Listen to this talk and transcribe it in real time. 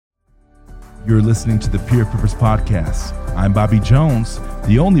You're listening to the Pure Purpose Podcast. I'm Bobby Jones,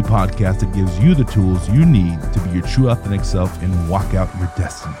 the only podcast that gives you the tools you need to be your true authentic self and walk out your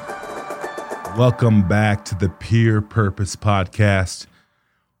destiny. Welcome back to the Pure Purpose Podcast.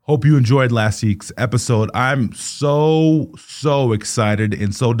 Hope you enjoyed last week's episode. I'm so excited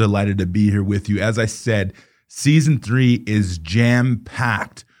and so delighted to be here with you. As I said, season 3 is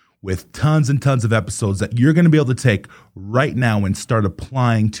jam-packed with tons and tons of episodes that you're going to be able to take right now and start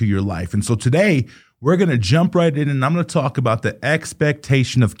applying to your life. And so today, we're going to jump right in and I'm going to talk about the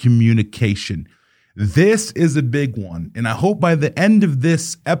expectation of communication. This is a big one. And I hope by the end of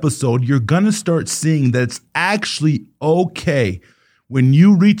this episode, you're going to start seeing that it's actually okay when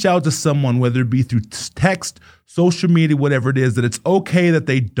you reach out to someone, whether it be through text, social media, whatever it is, that it's okay that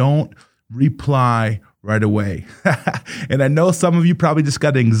they don't reply right away. And I know some of you probably just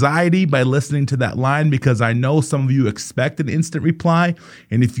got anxiety by listening to that line because I know some of you expect an instant reply.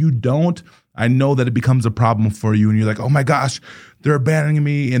 And if you don't, I know that it becomes a problem for you. And you're like, oh my gosh, they're abandoning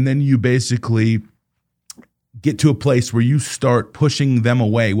me. And then you basically get to a place where you start pushing them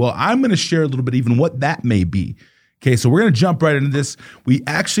away. Well, I'm going to share a little bit even what that may be. Okay, so we're going to jump right into this. We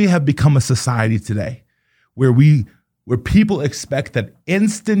actually have become a society today where people expect that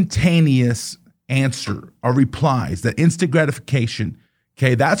instantaneous answer or replies, that instant gratification.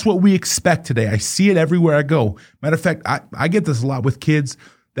 Okay, that's what we expect today. I see it everywhere I go. Matter of fact, I get this a lot with kids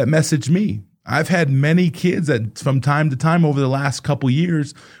that message me. I've had many kids that from time to time over the last couple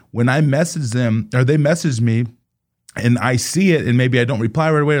years, when I message them or they message me and I see it and maybe I don't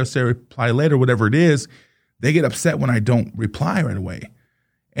reply right away or say reply later, whatever it is, they get upset when I don't reply right away.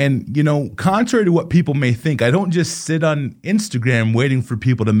 And, you know, contrary to what people may think, I don't just sit on Instagram waiting for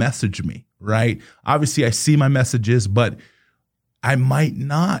people to message me, right? Obviously, I see my messages, but I might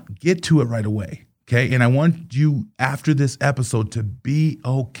not get to it right away, okay? And I want you, after this episode, to be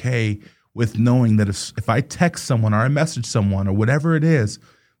okay with knowing that if I text someone or I message someone or whatever it is,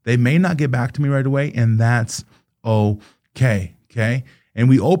 they may not get back to me right away, and that's okay, okay? And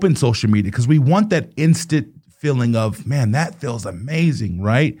we open social media because we want that instant feeling of, man, that feels amazing,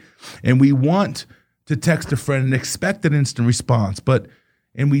 right? And we want to text a friend and expect an instant response,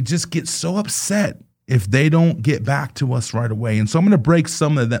 and we just get so upset if they don't get back to us right away. And so I'm going to break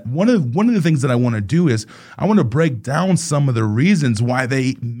some of that. One of the things that I want to do is I want to break down some of the reasons why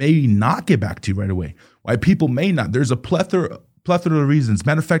they may not get back to you right away, why people may not. There's a plethora of reasons.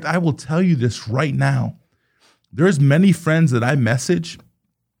 Matter of fact, I will tell you this right now. There's many friends that I message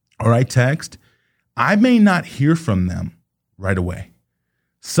or I text, I may not hear from them right away.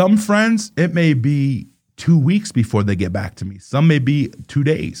 Some friends, it may be 2 weeks before they get back to me. Some may be 2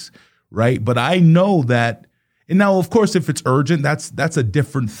 days, right? But I know that, and now, of course, if it's urgent, that's a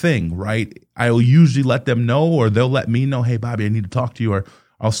different thing, right? I'll usually let them know, or they'll let me know, hey, Bobby, I need to talk to you, or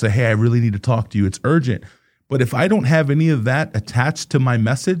I'll say, hey, I really need to talk to you. It's urgent. But if I don't have any of that attached to my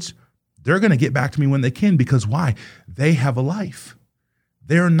message, they're going to get back to me when they can, because why? They have a life.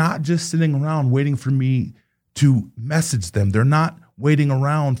 They're not just sitting around waiting for me to message them. They're not waiting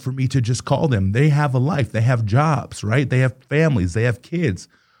around for me to just call them. They have a life. They have jobs, right? They have families. They have kids.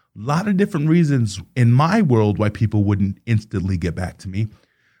 A lot of different reasons in my world why people wouldn't instantly get back to me.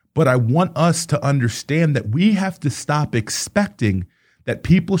 But I want us to understand that we have to stop expecting that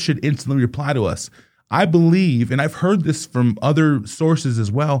people should instantly reply to us. I believe, and I've heard this from other sources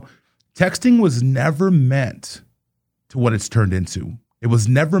as well, texting was never meant to what it's turned into. It was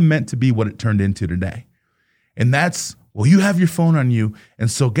never meant to be what it turned into today. And that's, well, you have your phone on you. And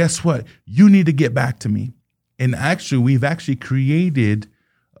so guess what? You need to get back to me. And actually, we've actually created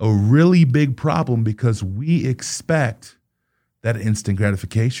a really big problem because we expect that instant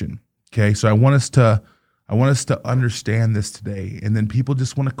gratification. Okay. So I want us to understand this today. And then people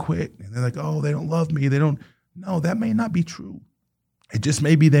just want to quit. And they're like, oh, they don't love me. No, that may not be true. It just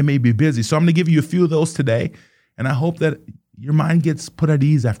may be, they may be busy. So I'm going to give you a few of those today. And I hope that your mind gets put at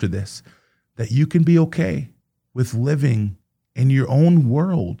ease after this, that you can be okay with living in your own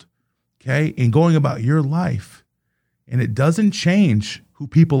world, okay, and going about your life. And it doesn't change who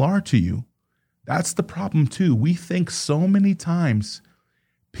people are to you. That's the problem too. We think so many times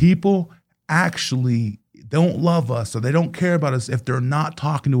people actually don't love us or they don't care about us if they're not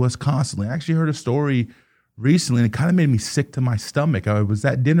talking to us constantly. I actually heard a story recently and it kind of made me sick to my stomach. I was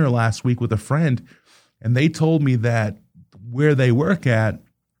at dinner last week with a friend and they told me that where they work at,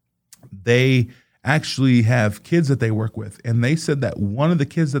 they actually have kids that they work with. And they said that one of the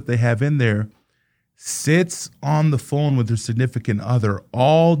kids that they have in there sits on the phone with their significant other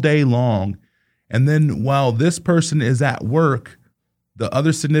all day long. And then while this person is at work, the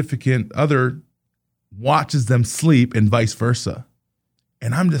other significant other watches them sleep and vice versa.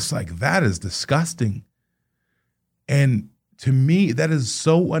 And I'm just like, that is disgusting. And to me, that is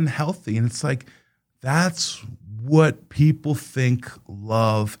so unhealthy. And it's like, that's what people think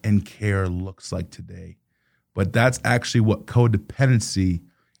love and care looks like today. But that's actually what codependency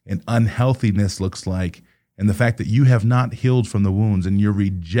and unhealthiness looks like. And the fact that you have not healed from the wounds and your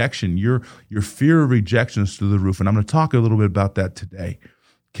rejection, your fear of rejection is through the roof. And I'm going to talk a little bit about that today.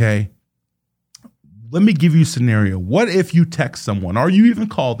 Okay. Let me give you a scenario. What if you text someone or you even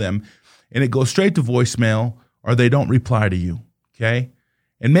call them and it goes straight to voicemail or they don't reply to you? Okay.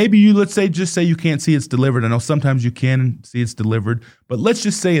 And maybe you, just say you can't see it's delivered. I know sometimes you can see it's delivered, but let's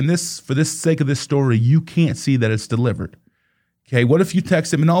just say for this sake of this story, you can't see that it's delivered. Okay. What if you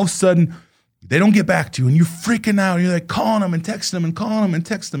text them and all of a sudden they don't get back to you and you're freaking out. You're like calling them and texting them and calling them and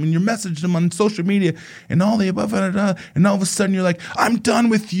texting them and you're messaging them on social media and all the above. And all of a sudden you're like, I'm done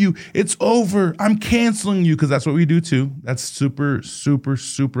with you. It's over. I'm canceling you. Because that's what we do too. That's super, super,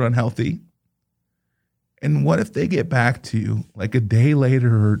 super unhealthy. And what if they get back to you like a day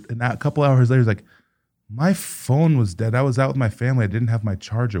later or a couple hours later? It's like, my phone was dead. I was out with my family. I didn't have my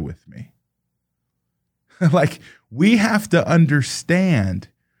charger with me. Like, we have to understand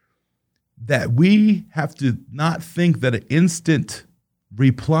that we have to not think that an instant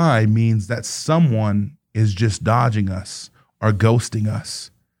reply means that someone is just dodging us or ghosting us.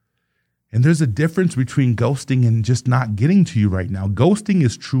 And there's a difference between ghosting and just not getting to you right now. Ghosting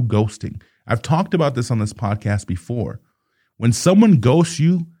is true ghosting. I've talked about this on this podcast before. When someone ghosts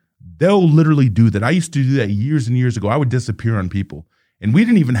you, they'll literally do that. I used to do that years and years ago. I would disappear on people. And we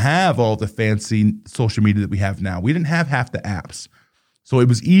didn't even have all the fancy social media that we have now. We didn't have half the apps. So it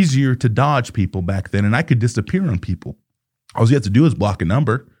was easier to dodge people back then, and I could disappear on people. All you have to do is block a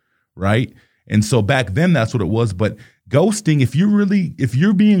number, right? And so back then, that's what it was. But ghosting, if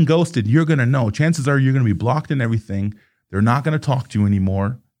you're being ghosted, you're going to know. Chances are you're going to be blocked and everything. They're not going to talk to you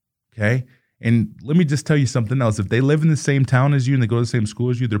anymore, okay? And let me just tell you something else. If they live in the same town as you and they go to the same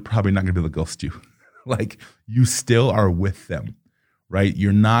school as you, they're probably not going to be able to ghost you. Like, you still are with them, right?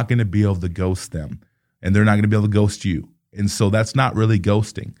 You're not going to be able to ghost them, and they're not going to be able to ghost you. And so that's not really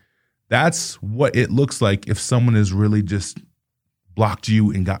ghosting. That's what it looks like if someone has really just blocked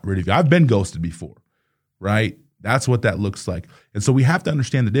you and got rid of you. I've been ghosted before, right? That's what that looks like. And so we have to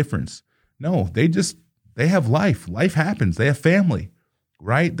understand the difference. No, they have life. Life happens. They have family,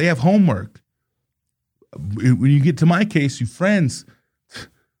 right? They have homework. When you get to my case, you friends,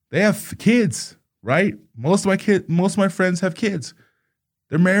 they have kids, right? Most of my friends have kids.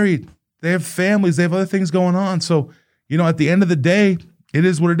 They're married. They have families. They have other things going on. So, at the end of the day, it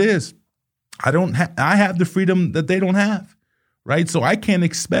is what it is. I have the freedom that they don't have, right? So I can't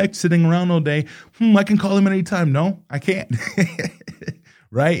expect sitting around all day, I can call them at any time. No, I can't,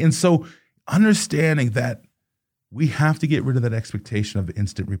 right? And so understanding that we have to get rid of that expectation of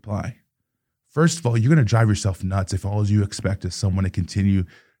instant reply. First of all, you're going to drive yourself nuts if all you expect is someone to continue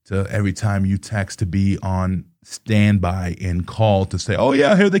to, every time you text, to be on standby and call to say, oh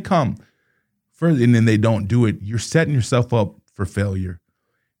yeah, here they come. And then they don't do it. You're setting yourself up for failure.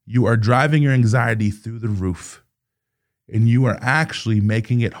 You are driving your anxiety through the roof, and you are actually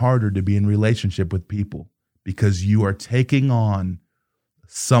making it harder to be in relationship with people because you are taking on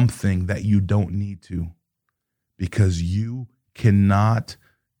something that you don't need to, because you cannot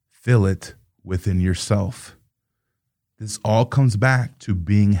fill it within yourself. This all comes back to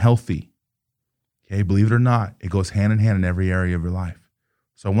being healthy. Okay, believe it or not, it goes hand in hand in every area of your life.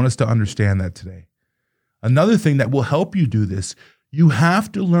 So I want us to understand that today. Another thing that will help you do this, you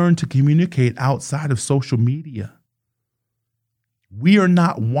have to learn to communicate outside of social media. We are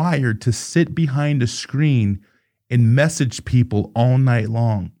not wired to sit behind a screen and message people all night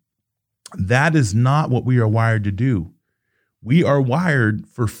long. That is not what we are wired to do. We are wired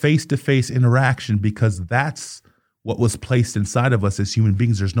for face-to-face interaction because that's what was placed inside of us as human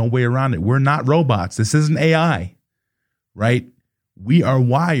beings. There's no way around it. We're not robots. This isn't AI, right? We are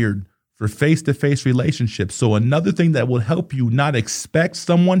wired for face-to-face relationships. So another thing that will help you not expect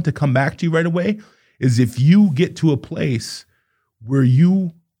someone to come back to you right away is if you get to a place where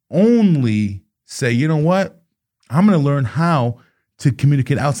you only say, you know what, I'm going to learn how to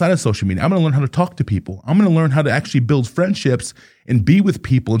communicate outside of social media. I'm going to learn how to talk to people. I'm going to learn how to actually build friendships and be with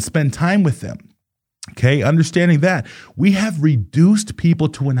people and spend time with them. Okay, understanding that we have reduced people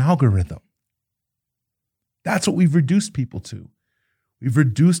to an algorithm. That's what we've reduced people to. We've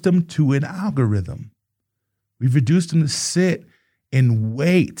reduced them to an algorithm. We've reduced them to sit and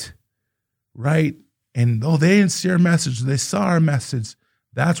wait, right? And they didn't see our message. They saw our message.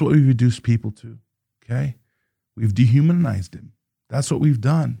 That's what we've reduced people to, okay? We've dehumanized them. That's what we've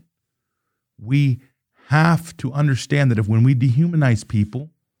done. We have to understand that if when we dehumanize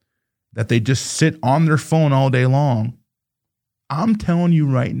people, that they just sit on their phone all day long, I'm telling you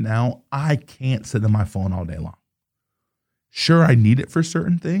right now, I can't sit on my phone all day long. Sure, I need it for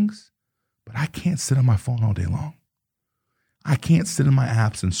certain things, but I can't sit on my phone all day long. I can't sit in my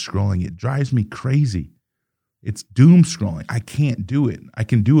apps and scrolling. It drives me crazy. It's doom scrolling. I can't do it. I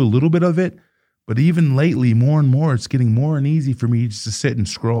can do a little bit of it, but even lately, more and more, it's getting more and easy for me just to sit and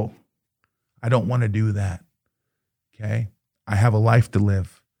scroll. I don't want to do that. Okay? I have a life to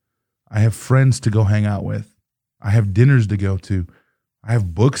live. I have friends to go hang out with. I have dinners to go to. I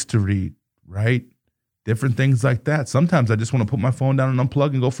have books to read, right? Different things like that. Sometimes I just want to put my phone down and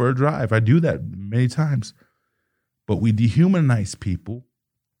unplug and go for a drive. I do that many times. But we dehumanize people,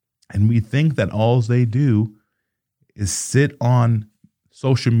 and we think that all they do is sit on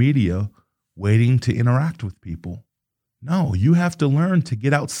social media waiting to interact with people. No, you have to learn to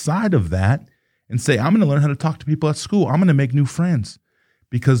get outside of that and say, I'm going to learn how to talk to people at school. I'm going to make new friends.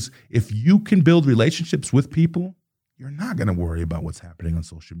 Because if you can build relationships with people, you're not going to worry about what's happening on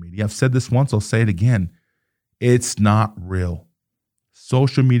social media. I've said this once, I'll say it again. It's not real.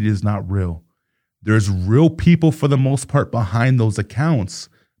 Social media is not real. There's real people for the most part behind those accounts,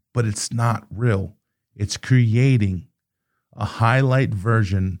 but it's not real. It's creating a highlight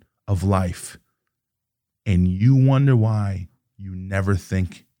version of life. And you wonder why you never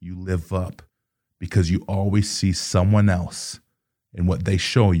think you live up, because you always see someone else and what they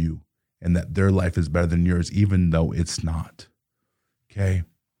show you, and that their life is better than yours, even though it's not. Okay?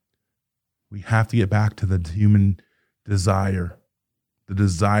 We have to get back to the human desire, the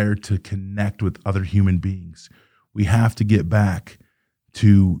desire to connect with other human beings. We have to get back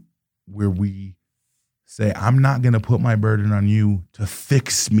to where we say, I'm not going to put my burden on you to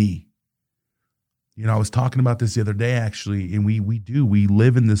fix me. You know, I was talking about this the other day, actually, and we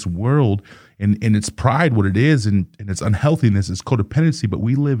live in this world, and it's pride, what it is, and its unhealthiness, it's codependency, but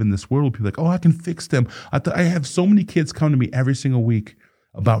we live in this world, people are like, oh, I can fix them. I have so many kids come to me every single week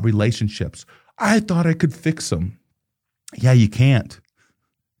about relationships. I thought I could fix them. Yeah, you can't.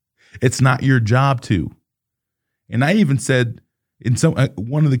 It's not your job to. And I even said,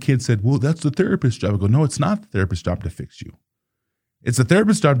 one of the kids said, well, that's the therapist's job. I go, no, it's not the therapist's job to fix you. It's the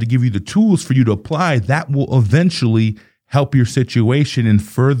therapist's job to give you the tools for you to apply that will eventually help your situation and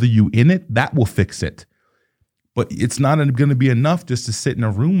further you in it. That will fix it. But it's not going to be enough just to sit in a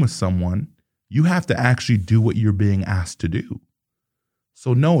room with someone. You have to actually do what you're being asked to do.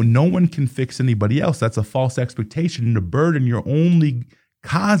 So no one can fix anybody else. That's a false expectation and a burden. You're only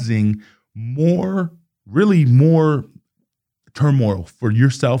causing more turmoil for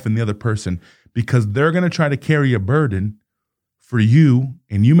yourself and the other person, because they're going to try to carry a burden for you,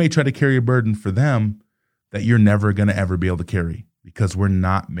 and you may try to carry a burden for them that you're never going to ever be able to carry, because we're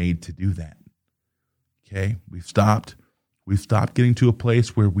not made to do that. Okay? We've stopped getting to a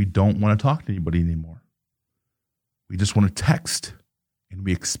place where we don't want to talk to anybody anymore. We just want to text, and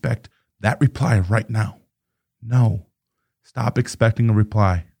we expect that reply right now. No. Stop expecting a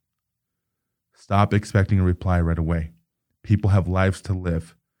reply. Stop expecting a reply right away. People have lives to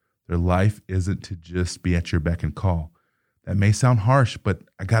live. Their life isn't to just be at your beck and call. That may sound harsh, but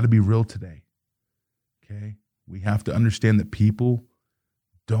I got to be real today. Okay? We have to understand that people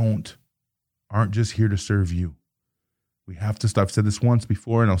aren't just here to serve you. We have to stop. I've said this once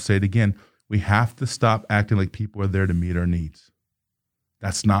before, and I'll say it again. We have to stop acting like people are there to meet our needs.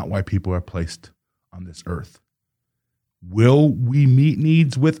 That's not why people are placed on this earth. Will we meet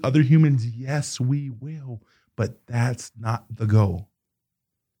needs with other humans? Yes, we will. But that's not the goal.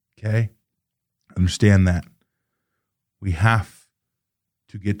 Okay? Understand that. We have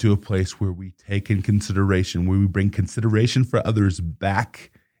to get to a place where we take in consideration, where we bring consideration for others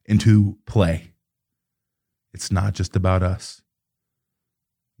back into play. It's not just about us.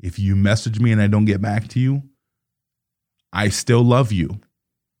 If you message me and I don't get back to you, I still love you.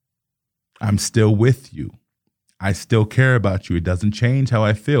 I'm still with you. I still care about you. It doesn't change how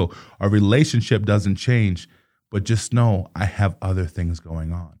I feel. Our relationship doesn't change. But just know I have other things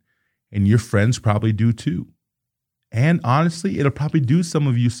going on. And your friends probably do too. And honestly, it'll probably do some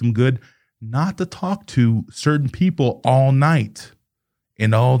of you some good not to talk to certain people all night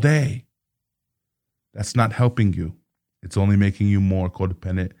and all day. That's not helping you. It's only making you more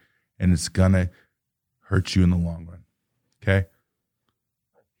codependent, and it's going to hurt you in the long run. Okay?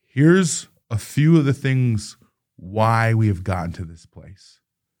 Here's a few of the things why we have gotten to this place.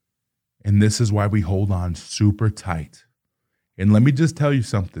 And this is why we hold on super tight. And let me just tell you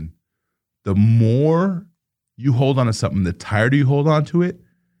something. The more you hold on to something, the tighter you hold on to it,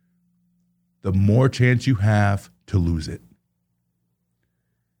 the more chance you have to lose it.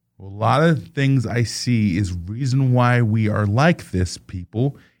 A lot of things I see is reason why we are like this,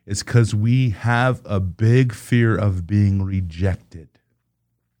 people, is because we have a big fear of being rejected.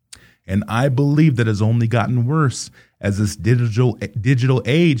 And I believe that has only gotten worse as this digital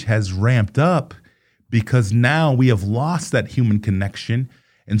age has ramped up, because now we have lost that human connection.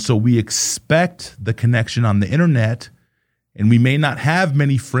 And so we expect the connection on the internet, and we may not have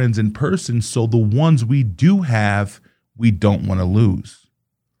many friends in person. So the ones we do have, we don't want to lose.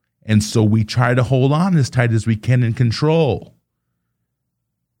 And so we try to hold on as tight as we can in control.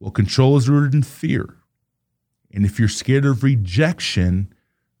 Well, control is rooted in fear. And if you're scared of rejection,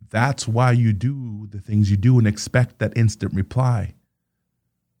 that's why you do the things you do and expect that instant reply.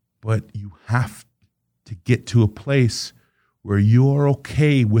 But you have to get to a place where you're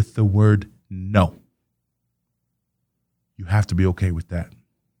okay with the word no. You have to be okay with that,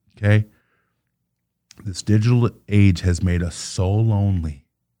 okay? This digital age has made us so lonely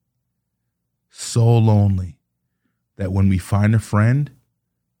that when we find a friend,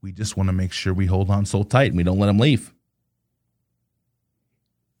 we just want to make sure we hold on so tight and we don't let them leave.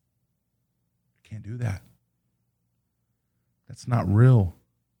 Can't do that. That's not real.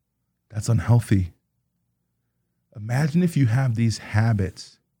 That's unhealthy. Imagine if you have these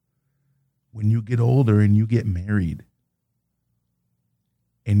habits when you get older and you get married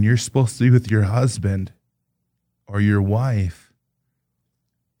and you're supposed to be with your husband or your wife,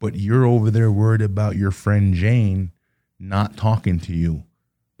 but you're over there worried about your friend Jane not talking to you.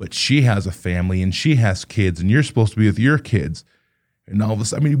 But she has a family and she has kids and you're supposed to be with your kids. And all of a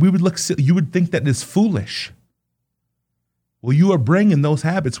sudden, you would think that is foolish. Well, you are bringing those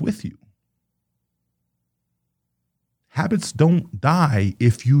habits with you. Habits don't die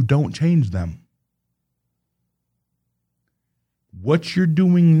if you don't change them. What you're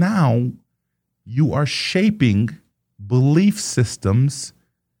doing now, you are shaping belief systems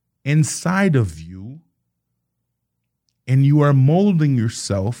inside of you, and you are molding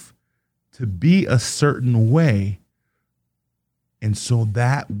yourself to be a certain way. And so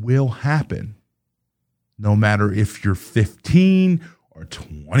that will happen no matter if you're 15 or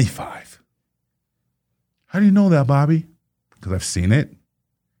 25. How do you know that, Bobby? Because I've seen it.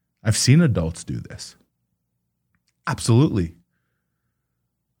 I've seen adults do this. Absolutely.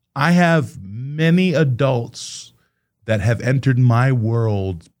 I have many adults that have entered my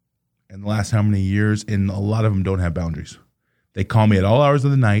world in the last how many years, and a lot of them don't have boundaries. They call me at all hours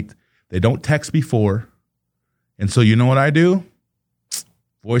of the night. They don't text before. And so you know what I do?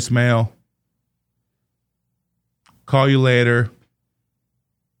 Voicemail. Call you later.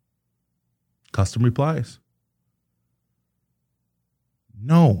 Custom replies.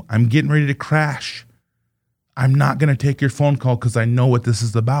 No, I'm getting ready to crash. I'm not going to take your phone call because I know what this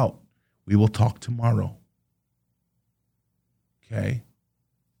is about. We will talk tomorrow. Okay?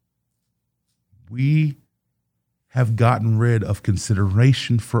 We have gotten rid of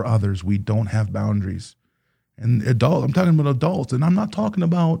consideration for others. We don't have boundaries. And I'm talking about adults, and I'm not talking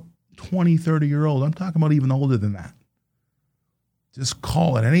about 20, 30-year-old. I'm talking about even older than that. Just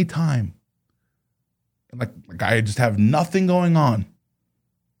call at any time. Like I just have nothing going on.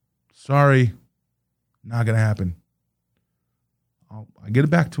 Sorry, not going to happen. I get it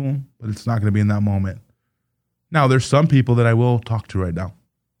back to them, but it's not going to be in that moment. Now, there's some people that I will talk to right now.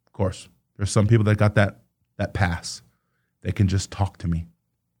 Of course, there's some people that got that pass. They can just talk to me,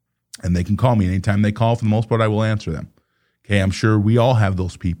 and they can call me anytime they call. For the most part, I will answer them. Okay, I'm sure we all have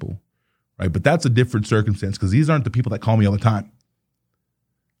those people, right? But that's a different circumstance because these aren't the people that call me all the time,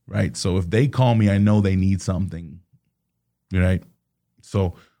 right? So if they call me, I know they need something, right?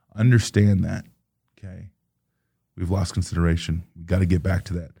 So understand that, okay? We've lost consideration. We got to get back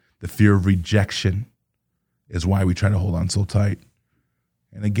to that. The fear of rejection is why we try to hold on so tight.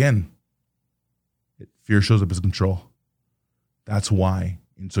 And again, fear shows up as control. That's why.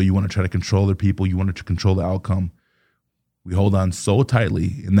 And so you want to try to control other people. You want to control the outcome. We hold on so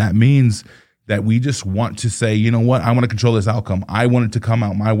tightly. And that means that we just want to say, you know what? I want to control this outcome. I want it to come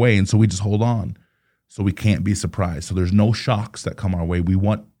out my way. And so we just hold on. So we can't be surprised. So there's no shocks that come our way. We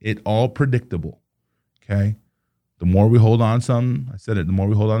want it all predictable. Okay? The more we hold on to something, I said it, the more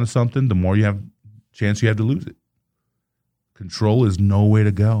we hold on to something, the more you have chance you have to lose it. Control is no way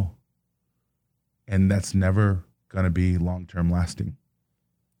to go. And that's never going to be long-term lasting.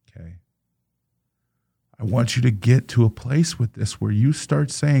 Okay? I want you to get to a place with this where you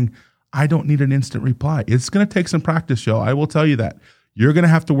start saying, I don't need an instant reply. It's going to take some practice, y'all. I will tell you that. You're going to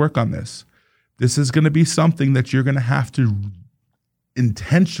have to work on this. This is going to be something that you're going to have to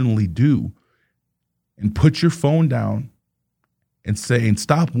intentionally do and put your phone down and say, and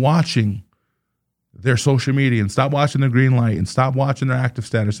stop watching their social media and stop watching their green light and stop watching their active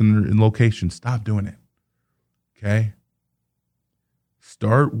status and their location. Stop doing it. Okay?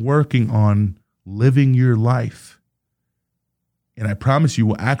 Start working on living your life. And I promise you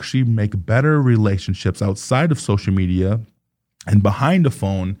will actually make better relationships outside of social media and behind the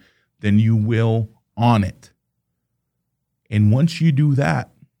phone than you will on it. And once you do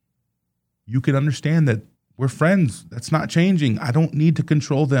that, you can understand that we're friends. That's not changing. I don't need to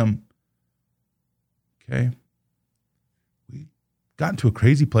control them. Okay? We got into a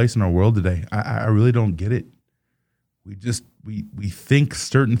crazy place in our world today. I really don't get it. We think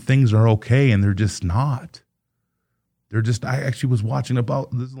certain things are okay and they're just not. I actually was watching this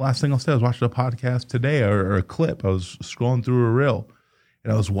is the last thing I'll say. I was watching a podcast today or a clip. I was scrolling through a reel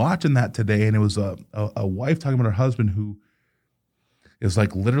and I was watching that today, and it was a wife talking about her husband who is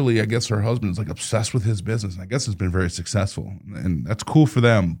like literally, I guess her husband is like obsessed with his business. And I guess it's been very successful, and that's cool for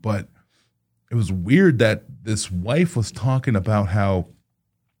them. But it was weird that this wife was talking about how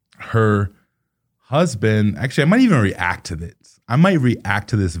her husband, actually, I might even react to this. I might react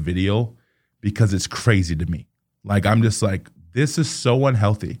to this video because it's crazy to me. Like, I'm just like, this is so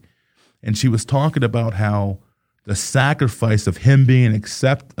unhealthy. And she was talking about how the sacrifice of him being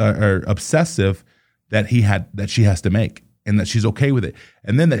obsessive that she has to make, and that she's okay with it.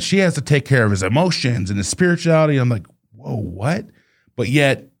 And then that she has to take care of his emotions and his spirituality. I'm like, whoa, what? But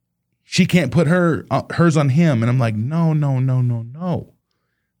yet she can't put hers on him. And I'm like, no.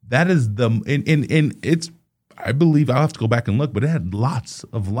 That is it's, I believe, I'll have to go back and look, but it had lots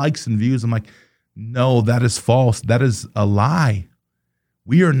of likes and views. I'm like, no, that is false. That is a lie.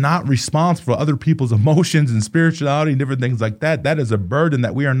 We are not responsible for other people's emotions and spirituality and different things like that. That is a burden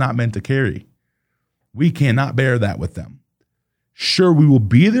that we are not meant to carry. We cannot bear that with them. Sure, we will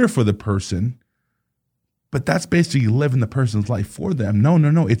be there for the person, but that's basically living the person's life for them.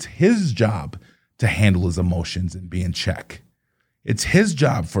 No. It's his job to handle his emotions and be in check. It's his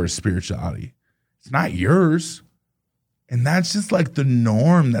job for his spirituality. It's not yours. And that's just like the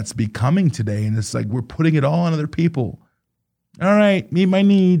norm that's becoming today. And it's like we're putting it all on other people. All right, meet my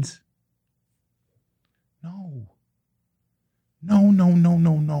needs. No.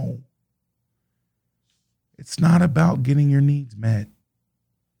 It's not about getting your needs met.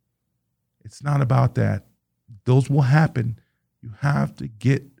 It's not about that. Those will happen. You have to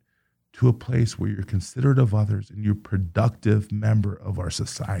get to a place where you're considerate of others and you're a productive member of our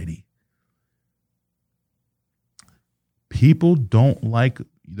society. People don't like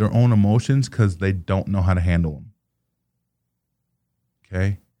their own emotions because they don't know how to handle them.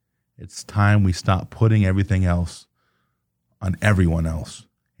 Okay? It's time we stop putting everything else on everyone else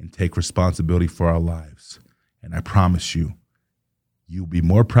and take responsibility for our lives. And I promise you, you'll be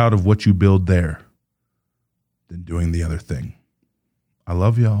more proud of what you build there than doing the other thing. I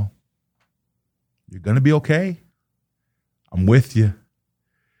love y'all. You're going to be okay. I'm with you.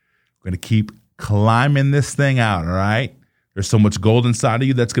 We're going to keep climbing this thing out, all right? There's so much gold inside of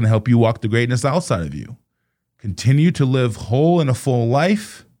you that's going to help you walk the greatness outside of you. Continue to live whole and a full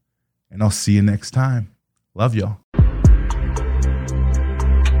life, and I'll see you next time. Love y'all.